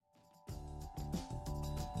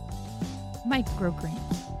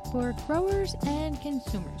Microgreens for growers and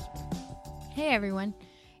consumers. Hey everyone,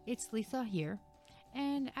 it's Lisa here,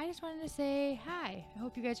 and I just wanted to say hi. I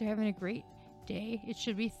hope you guys are having a great day. It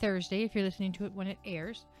should be Thursday if you're listening to it when it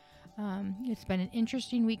airs. It's been an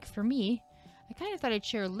interesting week for me. I kind of thought I'd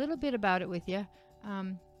share a little bit about it with you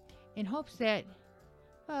in hopes that,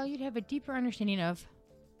 well, you'd have a deeper understanding of,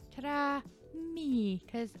 ta-da, me,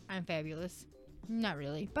 because I'm fabulous. Not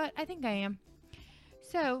really, but I think I am.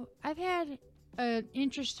 So, I've had an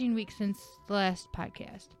interesting week since the last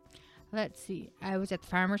podcast. Let's see. I was at the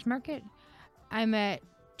farmer's market. I met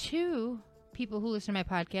two people who listen to my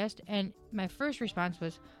podcast, and my first response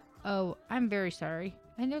was, "Oh, I'm very sorry."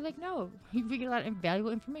 And they're like, "No, we get a lot of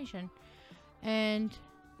valuable information." And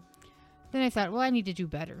then I thought, well, I need to do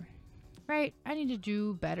better, right? I need to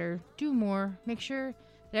do better, do more, make sure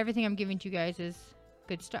that everything I'm giving to you guys is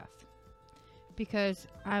good stuff. Because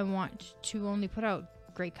I want to only put out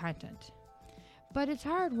great content. But it's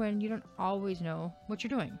hard when you don't always know what you're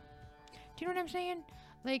doing. Do you know what I'm saying?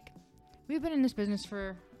 Like, we've been in this business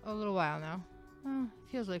for a little while now. Well,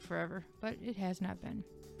 it feels like forever, but it has not been.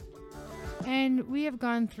 And we have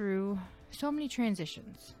gone through so many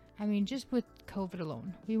transitions. I mean, just with COVID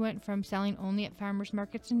alone. We went from selling only at farmers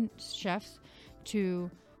markets and chefs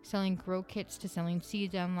to selling grow kits, to selling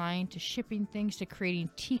seeds online, to shipping things, to creating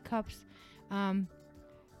teacups,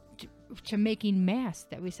 to making masks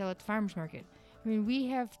that we sell at the farmers market. I mean, we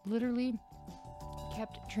have literally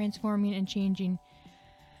kept transforming and changing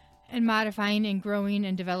and modifying and growing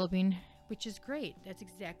and developing, which is great. That's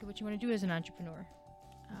exactly what you want to do as an entrepreneur.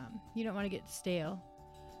 You don't want to get stale.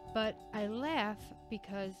 But I laugh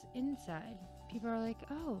because inside people are like,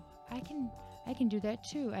 "Oh, I can do that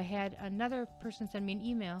too." I had another person send me an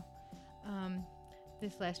email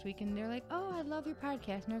this last week, and they're like, "Oh, I love your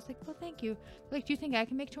podcast." And I was like, "Well, thank you." Like, "Do you think I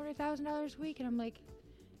can make $200,000 a week?" And I'm like,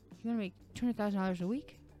 "You want to make $200,000 a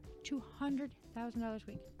week? $200,000 a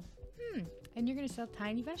week? And you're going to sell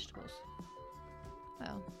tiny vegetables."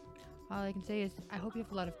 Well, all I can say is I hope you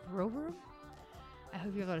have a lot of grow room. I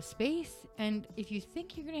hope you have a lot of space. And if you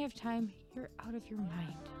think you're going to have time, you're out of your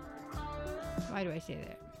mind. Why do I say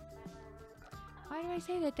that? Why do I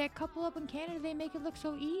say that? That couple up in Canada, they make it look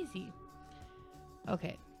so easy.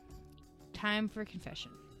 Okay, time for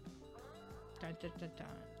confession. Dun, dun, dun, dun.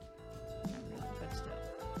 Not really, but still.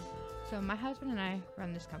 So my husband and I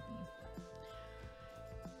run this company.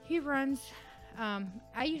 He runs,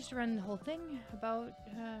 I used to run the whole thing about,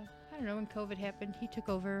 I don't know, when COVID happened, he took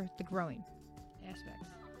over the growing aspects.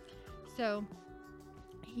 So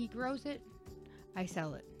he grows it, I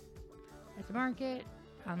sell it. At the market,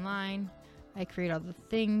 online, I create all the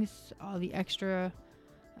things, all the extra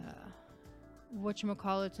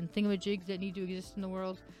whatchamacallits and thingamajigs that need to exist in the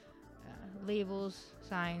world, labels,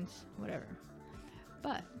 signs, whatever.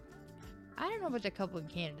 But I don't know about that couple in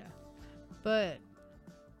Canada, but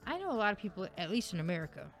I know a lot of people, at least in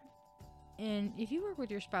America. And if you work with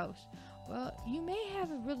your spouse, well, you may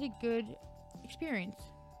have a really good experience.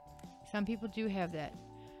 Some people do have that.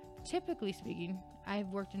 Typically speaking, I've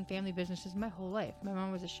worked in family businesses my whole life. My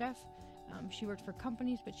mom was a chef. She worked for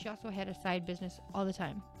companies, but she also had a side business all the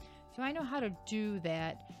time. So I know how to do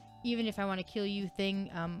that. Even if I want to kill you thing,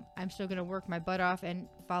 I'm still going to work my butt off and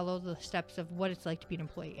follow the steps of what it's like to be an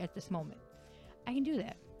employee at this moment. I can do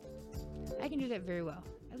that. I can do that very well.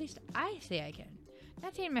 At least I say I can.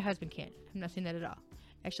 Not saying my husband can't. I'm not saying that at all.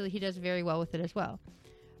 Actually, he does very well with it as well.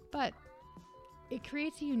 But it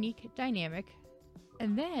creates a unique dynamic.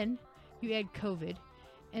 And then you add COVID.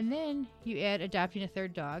 And then you add adopting a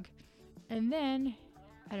third dog. And then,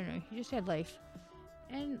 I don't know, you just add life.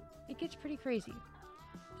 And it gets pretty crazy.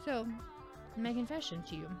 So, my confession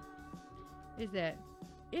to you is that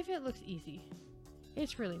if it looks easy,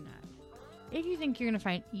 it's really not. If you think you're going to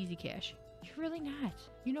find easy cash, you're really not.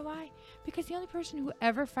 You know why? Because the only person who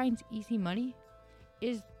ever finds easy money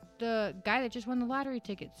is the guy that just won the lottery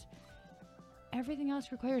tickets. Everything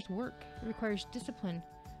else requires work. It requires discipline.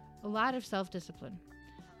 A lot of self-discipline.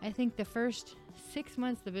 I think the first 6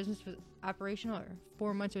 months the business was operational, or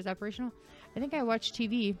 4 months it was operational, I think I watched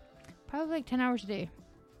TV probably like 10 hours a day.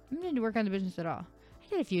 I didn't work on the business at all. I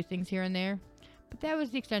did a few things here and there, but that was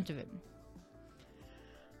the extent of it.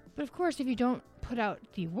 But of course, if you don't put out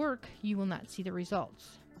the work, you will not see the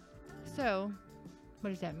results. So, what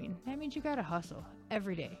does that mean? That means you gotta hustle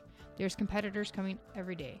every day. There's competitors coming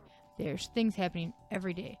every day. There's things happening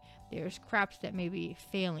every day. There's crops that may be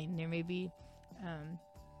failing. There may be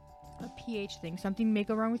a pH thing. Something may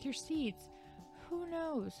go wrong with your seeds. Who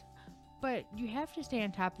knows? But you have to stay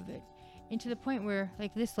on top of it. And to the point where,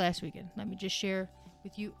 like this last weekend, let me just share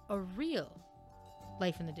with you a real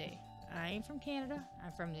life in the day. I am from Canada.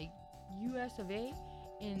 I'm from the US of A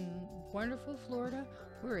in wonderful Florida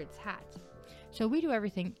where it's hot. So we do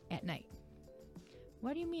everything at night.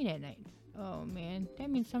 What do you mean at night? Oh man, that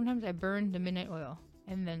means sometimes I burn the midnight oil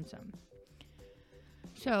and then some.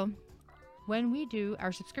 So when we do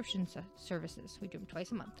our subscription services, we do them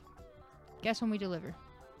twice a month. Guess when we deliver?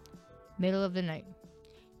 Middle of the night.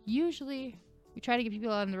 Usually we try to get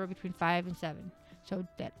people out on the road between 5 and 7 so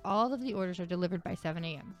that all of the orders are delivered by 7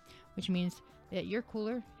 a.m., which means that your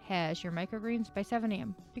cooler has your microgreens by 7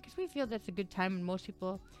 a.m. because we feel that's a good time when most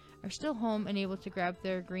people are still home and able to grab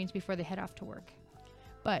their greens before they head off to work.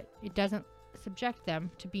 But it doesn't subject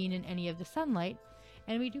them to being in any of the sunlight,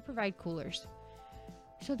 and we do provide coolers.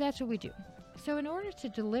 So that's what we do. So in order to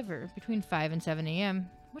deliver between 5 and 7 a.m.,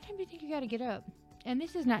 what time do you think you got to get up? And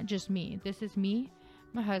this is not just me. This is me,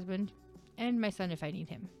 my husband, and my son if I need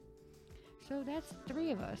him. So that's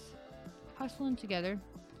 3 of us hustling together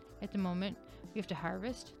at the moment. We have to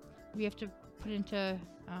harvest. We have to put into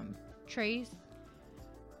trays.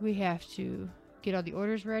 We have to get all the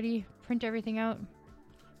orders ready, print everything out.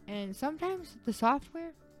 And sometimes the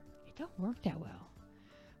software, it don't work that well.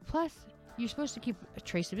 Plus, you're supposed to keep a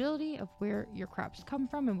traceability of where your crops come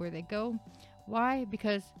from and where they go. Why?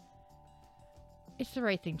 Because it's the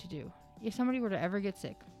right thing to do. If somebody were to ever get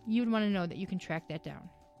sick, you'd want to know that you can track that down.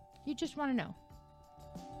 You just want to know.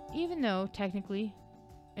 Even though, technically,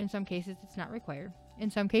 in some cases, it's not required. In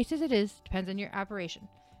some cases, it is. Depends on your operation.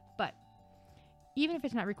 But even if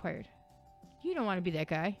it's not required, you don't want to be that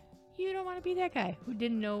guy. You don't want to be that guy who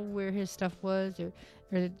didn't know where his stuff was or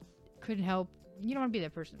couldn't help. You don't want to be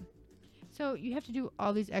that person. So you have to do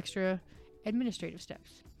all these extra administrative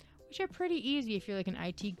steps, which are pretty easy if you're like an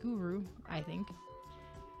IT guru, I think.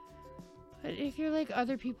 But if you're like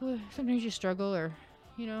other people, sometimes you struggle, or,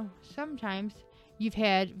 sometimes you've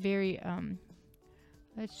had very,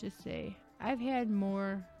 let's just say, I've had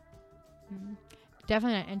more,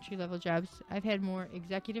 definitely not entry-level jobs. I've had more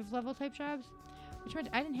executive-level type jobs, which meant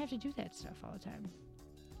I didn't have to do that stuff all the time.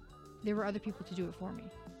 There were other people to do it for me.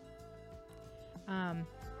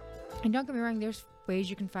 And don't get me wrong, there's ways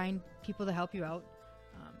you can find people to help you out.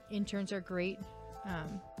 Interns are great.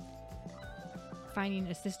 Finding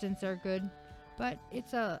assistants are good. But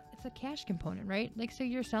it's a cash component, right? Like, so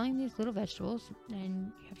you're selling these little vegetables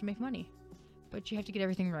and you have to make money. But you have to get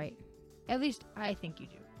everything right. At least I think you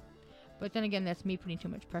do. But then again, that's me putting too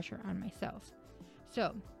much pressure on myself.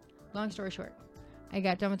 So, long story short, I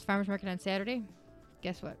got done with the farmer's market on Saturday.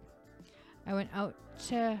 Guess what? I went out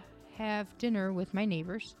to have dinner with my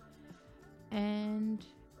neighbors. And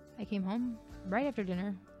I came home right after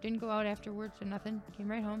dinner. Didn't go out afterwards or nothing. Came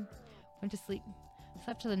right home. Went to sleep.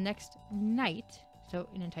 Slept till the next night. So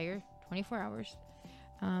an entire 24 hours.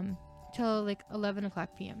 Till like 11 o'clock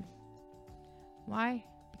p.m. Why?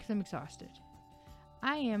 Because I'm exhausted.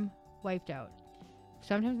 I am wiped out.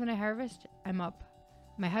 Sometimes when I harvest, I'm up.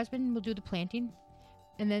 My husband will do the planting.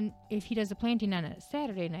 And then if he does the planting on a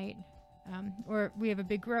Saturday night, or we have a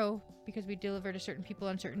big grow because we deliver to certain people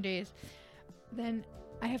on certain days, then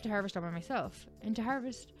I have to harvest all by myself. And to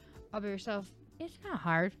harvest all by yourself, it's not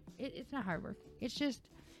hard. It's not hard work. It's just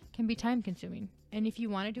can be time consuming. And if you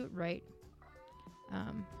want to do it right,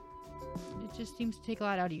 it just seems to take a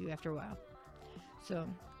lot out of you after a while. So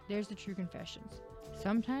there's the true confessions.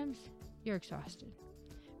 Sometimes you're exhausted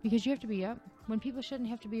because you have to be up when people shouldn't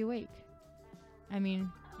have to be awake. I mean,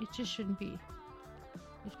 it just shouldn't be.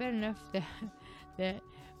 It's bad enough that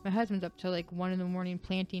my husband's up till like 1 a.m.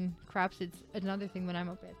 planting crops. It's another thing when I'm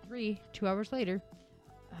up at 3, 2 hours later,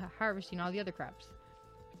 harvesting all the other crops.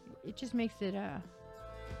 It just makes it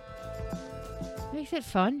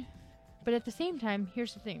fun. But at the same time,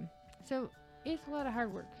 here's the thing. So it's a lot of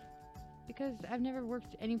hard work because I've never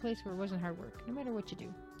worked any place where it wasn't hard work. No matter what you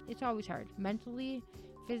do, it's always hard. Mentally,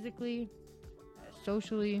 physically,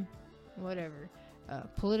 socially, whatever.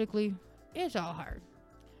 Politically, it's all hard.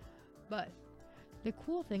 But the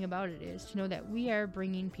cool thing about it is to know that we are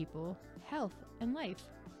bringing people health and life.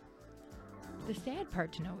 The sad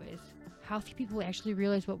part to know is how few people actually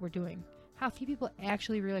realize what we're doing. How few people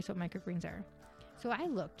actually realize what microgreens are. So I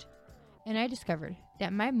looked and I discovered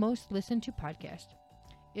that my most listened to podcast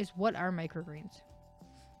is What Are Microgreens?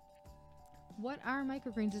 What Are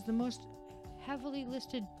Microgreens is the most heavily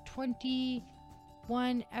listed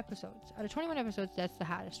 21 episodes. Out of 21 episodes, that's the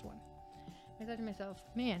hottest one. I thought to myself,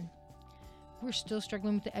 man, we're still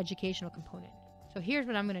struggling with the educational component. So here's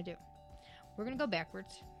what I'm going to do. We're going to go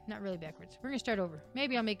backwards. Not really backwards. We're going to start over.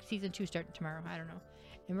 Maybe I'll make season 2 start tomorrow. I don't know.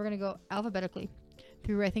 And we're going to go alphabetically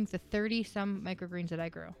through, I think, the 30-some microgreens that I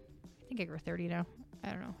grow. I think I grow 30 now.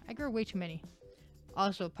 I don't know. I grow way too many.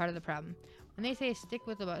 Also, part of the problem. And they say stick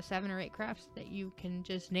with about 7 or 8 crafts that you can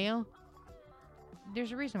just nail.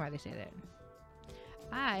 There's a reason why they say that.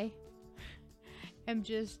 I am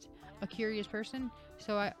just a curious person,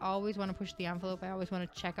 so I always want to push the envelope. I always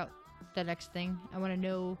want to check out the next thing. I want to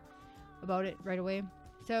know about it right away.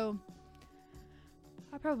 So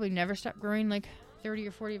I'll probably never stop growing like 30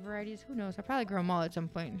 or 40 varieties. Who knows? I'll probably grow them all at some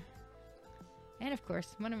point. And of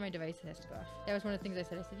course, one of my devices has to go off. That was one of the things I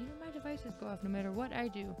said. I said, my devices go off no matter what I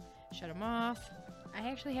do. Shut them off. I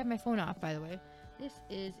actually have my phone off, by the way. This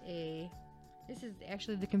is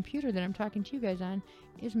actually the computer that I'm talking to you guys on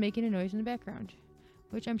is making a noise in the background,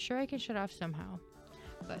 which I'm sure I can shut off somehow.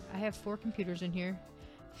 But I have 4 computers in here,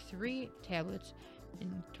 3 tablets,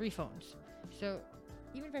 and 3 phones. So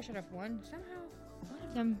even if I shut off one, somehow one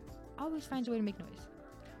of them always finds a way to make noise.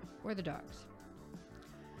 Or the dogs.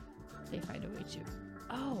 They find a way too.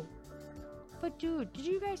 Oh, but dude, did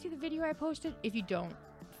you guys see the video I posted? If you don't,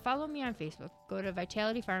 follow me on Facebook. Go to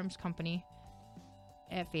Vitality Farms Company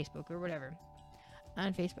at Facebook or whatever.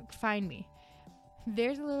 On Facebook, find me.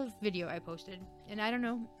 There's a little video I posted, and I don't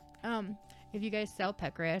know if you guys sell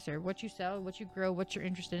pet grass or what you sell, what you grow, what you're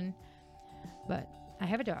interested in, but I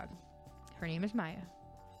have a dog. Her name is Maya.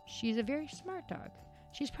 She's a very smart dog.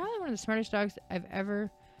 She's probably one of the smartest dogs I've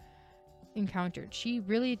ever encountered. She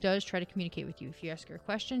really does try to communicate with you. If you ask her a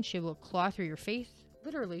question, she will claw through your face,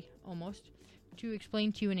 literally almost, to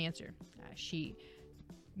explain to you an answer. She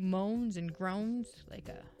moans and groans like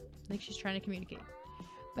she's trying to communicate.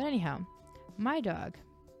 But anyhow, my dog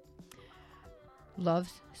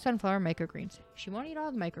loves sunflower microgreens. She won't eat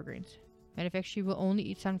all the microgreens. Matter of fact, she will only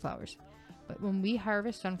eat sunflowers. But when we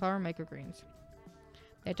harvest sunflower microgreens,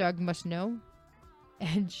 that dog must know,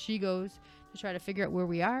 and she goes to try to figure out where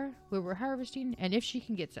we are, where we're harvesting, and if she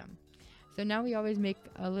can get some. So now we always make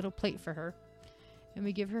a little plate for her, and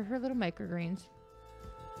we give her her little microgreens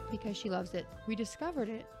because she loves it. We discovered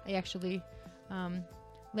it, actually,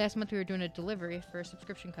 last month we were doing a delivery for a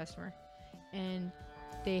subscription customer, and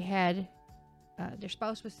they had, their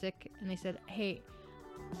spouse was sick, and they said, hey,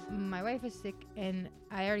 my wife is sick, and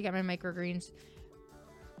I already got my microgreens,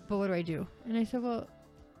 but what do I do? And I said, well,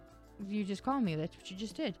 you just call me. That's what you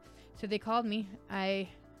just did. So they called me. I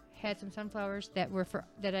had some sunflowers that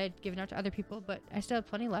I had given out to other people, but I still had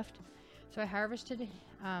plenty left. So I harvested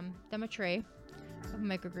them a tray of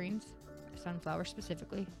microgreens, sunflower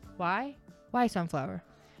specifically. Why? Why sunflower?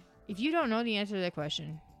 If you don't know the answer to that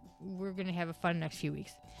question, we're going to have a fun next few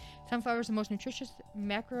weeks. Sunflower is the most nutritious,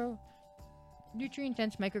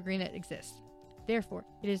 nutrient-dense microgreen that exists. Therefore,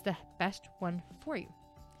 it is the best one for you.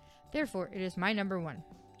 Therefore, it is my number one.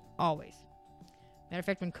 Always. Matter of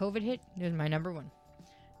fact, when COVID hit, it was my number one.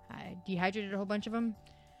 I dehydrated a whole bunch of them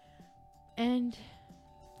and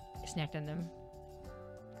snacked on them.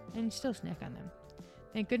 And still snack on them.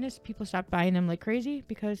 Thank goodness people stopped buying them like crazy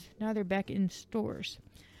because now they're back in stores.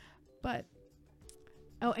 But,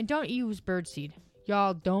 oh, and don't use birdseed.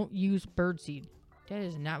 Y'all, don't use birdseed. That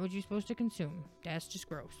is not what you're supposed to consume. That's just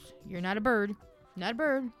gross. You're not a bird. Not a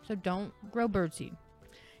bird, so don't grow birdseed.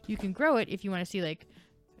 You can grow it if you want to see, like,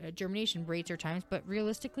 germination rates or times, but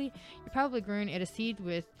realistically, you're probably growing at a seed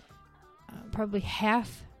with probably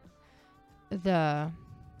half the,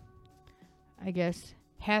 I guess,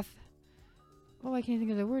 I can't think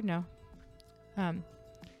of the word now.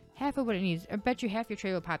 Half of what it needs. I bet you half your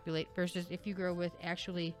tray will populate versus if you grow with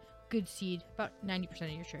actually good seed, about 90% of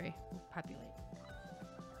your tray will populate.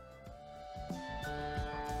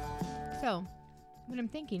 So, what I'm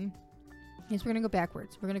thinking is we're going to go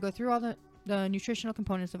backwards. We're going to go through all the nutritional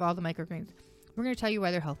components of all the microgreens. We're going to tell you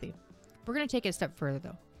why they're healthy. We're going to take it a step further,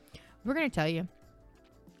 though. We're going to tell you,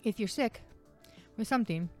 if you're sick with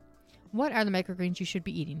something, what are the microgreens you should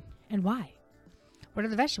be eating and why? What are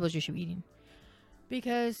the vegetables you should be eating?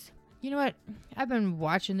 Because, you know what? I've been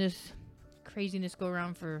watching this craziness go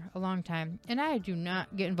around for a long time, and I do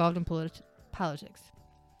not get involved in politics.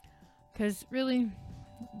 Because, really,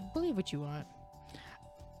 believe what you want.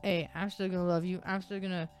 Hey, I'm still going to love you. I'm still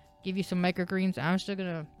going to give you some microgreens. I'm still going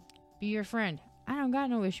to be your friend. I don't got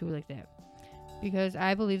no issue like that. Because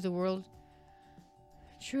I believe the world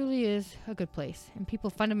truly is a good place. And people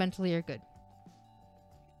fundamentally are good.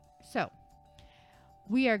 So,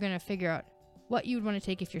 we are going to figure out what you would want to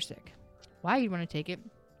take if you're sick. Why you'd want to take it.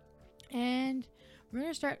 And we're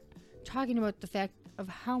going to start talking about the fact of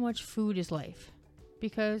how much food is life.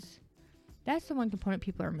 Because that's the one component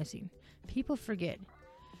people are missing. People forget.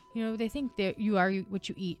 You know, they think that you are what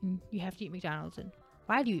you eat and you have to eat McDonald's. And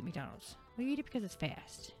why do you eat McDonald's? Well, you eat it because it's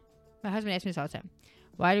fast. My husband asks me this all the time.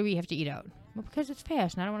 Why do we have to eat out? Well, because it's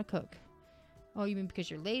fast and I don't want to cook. Oh, you mean because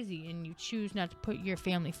you're lazy and you choose not to put your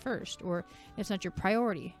family first, or it's not your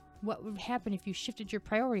priority. what would happen if you shifted your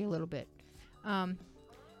priority a little bit. And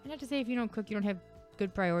not to say if you don't cook, you don't have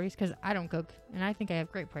good priorities, because I don't cook, and I think I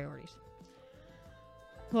have great priorities.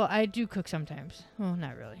 Well, I do cook sometimes. Well,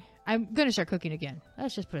 not really. I'm going to start cooking again.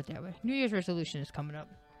 Let's just put it that way. New Year's resolution is coming up.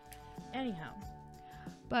 Anyhow.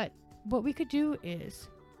 But what we could do is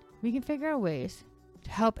we can figure out ways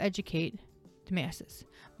to help educate the masses.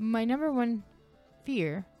 My number one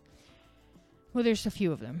fear, well, there's a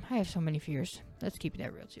few of them. I have so many fears. Let's keep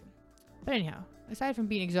that real too. But anyhow, aside from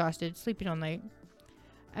being exhausted, sleeping all night,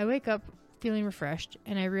 I wake up feeling refreshed,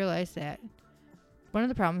 and I realize that one of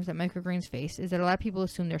the problems that microgreens face is that a lot of people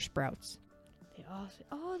assume they're sprouts. They all say,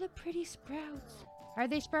 oh, the pretty sprouts. Are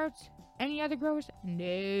they sprouts? Any other growers?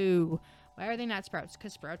 No. Why are they not sprouts?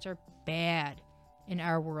 Because sprouts are bad in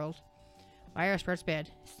our world. Why are sprouts bad?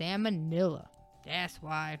 Salmonella. That's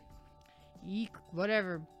why. Eek,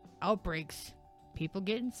 whatever. Outbreaks. People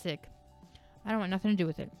getting sick. I don't want nothing to do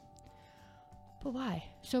with it. But why?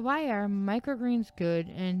 So why are microgreens good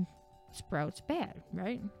and sprouts bad,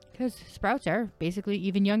 right? Because sprouts are basically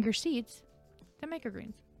even younger seeds than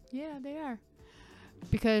microgreens. Yeah, they are.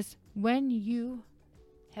 Because when you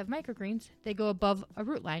have microgreens, they go above a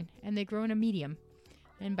root line and they grow in a medium.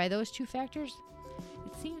 And by those two factors,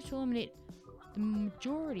 it seems to eliminate the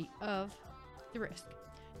majority of the risk.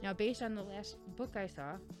 Now, based on the last book I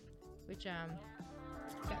saw, which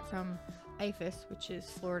got from IFAS, which is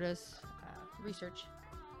Florida's research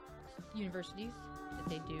universities that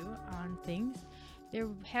they do on things, there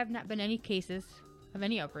have not been any cases of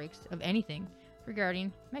any outbreaks of anything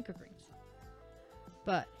regarding microgreens.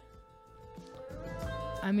 But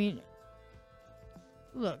I mean,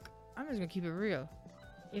 look, I'm just gonna keep it real.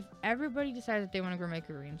 If everybody decides that they want to grow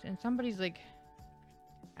microgreens and somebody's like,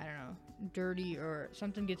 I don't know, dirty or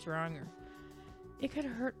something gets wrong, or it could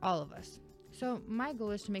hurt all of us. So my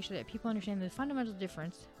goal is to make sure that people understand the fundamental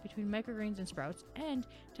difference between microgreens and sprouts, and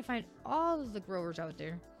to find all of the growers out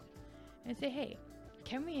there and say, hey,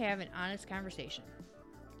 can we have an honest conversation?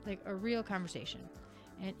 Like a real conversation.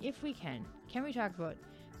 And if we can we talk about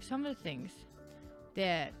some of the things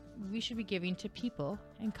that we should be giving to people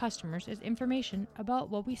and customers as information about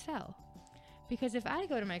what we sell? Because if I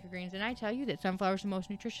go to microgreens and I tell you that sunflower is the most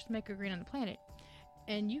nutritious microgreen on the planet,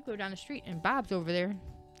 and you go down the street and Bob's over there,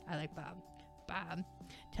 I like Bob, Bob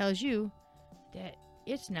tells you that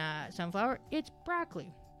it's not sunflower, it's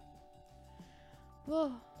broccoli.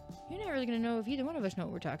 Well, you're not really going to know if either one of us know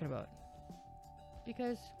what we're talking about,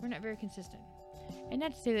 because we're not very consistent. And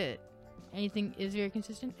not to say that anything is very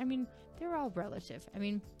consistent. I mean, they're all relative. I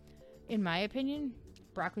mean, in my opinion,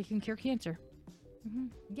 broccoli can cure cancer.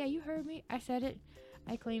 Yeah, you heard me. I said it.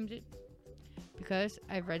 I claimed it. Because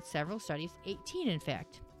I've read several studies, 18 in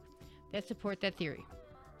fact, that support that theory.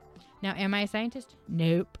 Now, am I a scientist?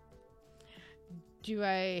 Nope. Do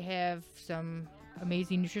I have some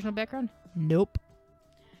amazing nutritional background? Nope.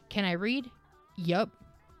 Can I read? Yup.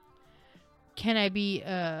 Can I be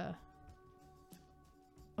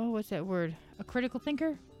what's that word? A critical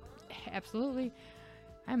thinker? Absolutely.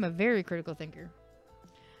 I'm a very critical thinker.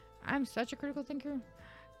 I'm such a critical thinker.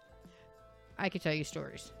 I could tell you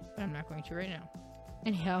stories, but I'm not going to right now.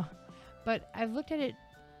 Anyhow, but I've looked at it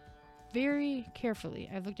very carefully.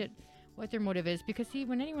 I've looked at what their motive is, because see,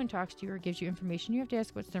 when anyone talks to you or gives you information, you have to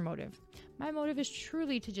ask what's their motive. My motive is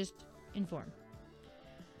truly to just inform.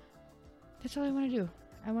 That's all I want to do.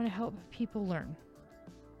 I want to help people learn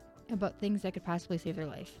about things that could possibly save their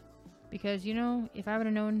life. Because, you know, if I would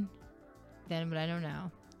have known then what I know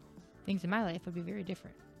now, things in my life would be very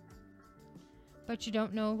different. But you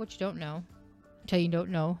don't know what you don't know until you don't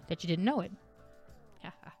know that you didn't know it.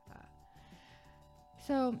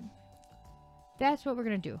 So that's what we're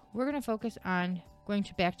going to do. We're going to focus on going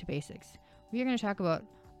back to basics. We are going to talk about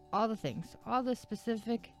all the things, all the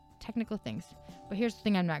specific technical things. But here's the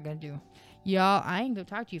thing I'm not going to do. Y'all, I ain't going to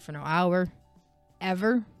talk to you for no hour.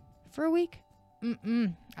 Ever. For a week.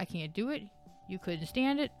 I can't do it. You couldn't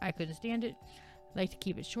stand it. I couldn't stand it. I like to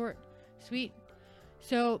keep it short, sweet.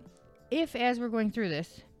 So if as we're going through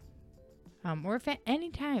this, or if at any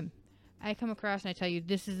time I come across and I tell you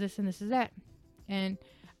this is this and this is that, and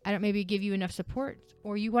I don't maybe give you enough support,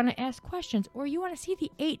 or you want to ask questions, or you want to see the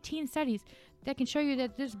 18 studies that can show you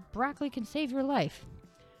that this broccoli can save your life,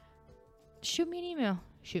 shoot me an email,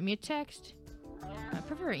 shoot me a text. I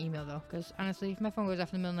prefer an email though, because honestly, if my phone goes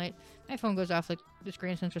off in the middle of the night, my phone goes off like this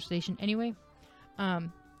Grand Central Station anyway.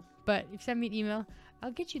 But if you send me an email,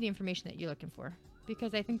 I'll get you the information that you're looking for,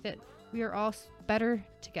 because I think that we are all better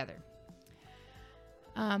together.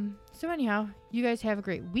 So anyhow, you guys have a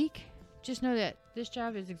great week. Just know that this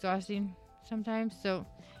job is exhausting sometimes. So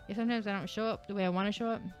if sometimes I don't show up the way I want to show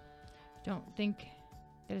up, don't think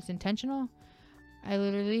that it's intentional. I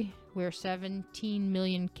literally wear 17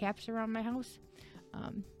 million caps around my house.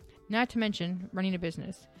 Not to mention running a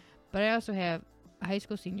business. But I also have a high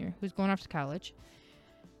school senior who's going off to college.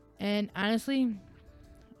 And honestly,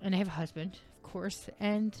 and I have a husband, of course,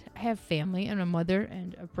 and I have family and a mother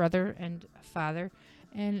and a brother and a father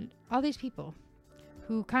and all these people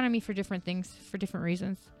who count on me for different things, for different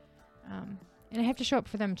reasons. And I have to show up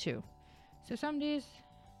for them too. So some days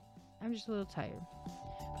I'm just a little tired.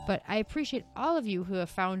 But I appreciate all of you who have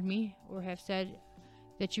found me or have said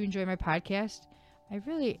that you enjoy my podcast.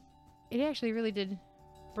 It actually really did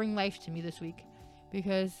bring life to me this week,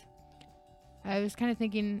 because I was kind of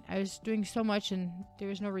thinking I was doing so much and there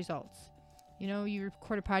was no results. You know, you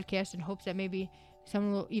record a podcast in hopes that maybe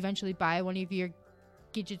someone will eventually buy one of your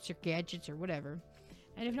gadgets or gadgets or whatever.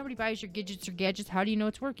 And if nobody buys your gadgets or gadgets, how do you know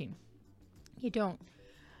it's working? You don't.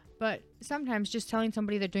 But sometimes just telling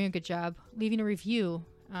somebody they're doing a good job, leaving a review,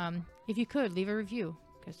 if you could, leave a review,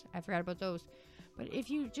 because I forgot about those. But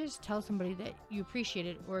if you just tell somebody that you appreciate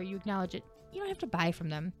it or you acknowledge it, you don't have to buy from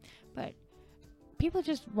them. But people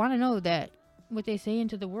just want to know that what they say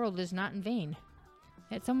into the world is not in vain,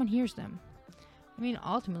 that someone hears them. I mean,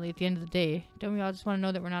 ultimately, at the end of the day, don't we all just want to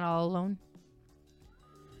know that we're not all alone?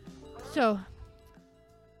 So,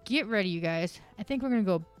 get ready, you guys. I think we're going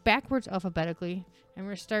to go backwards alphabetically, and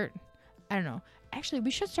we're going to start, I don't know. Actually,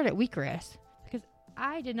 we should start at wheatgrass, because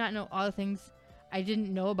I did not know all the things I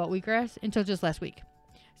didn't know about wheatgrass until just last week.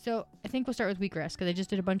 So, I think we'll start with wheatgrass, because I just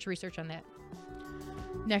did a bunch of research on that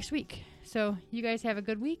next week. So, you guys have a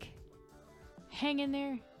good week. Hang in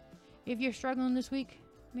there. If you're struggling this week,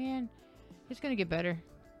 man, it's going to get better.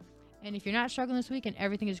 And if you're not struggling this week and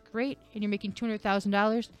everything is great and you're making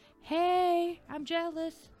 $200,000, hey, I'm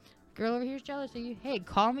jealous. Girl over here is jealous of you. Hey,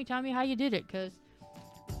 call me, tell me how you did it, because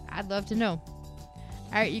I'd love to know.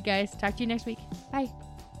 All right, you guys. Talk to you next week. Bye.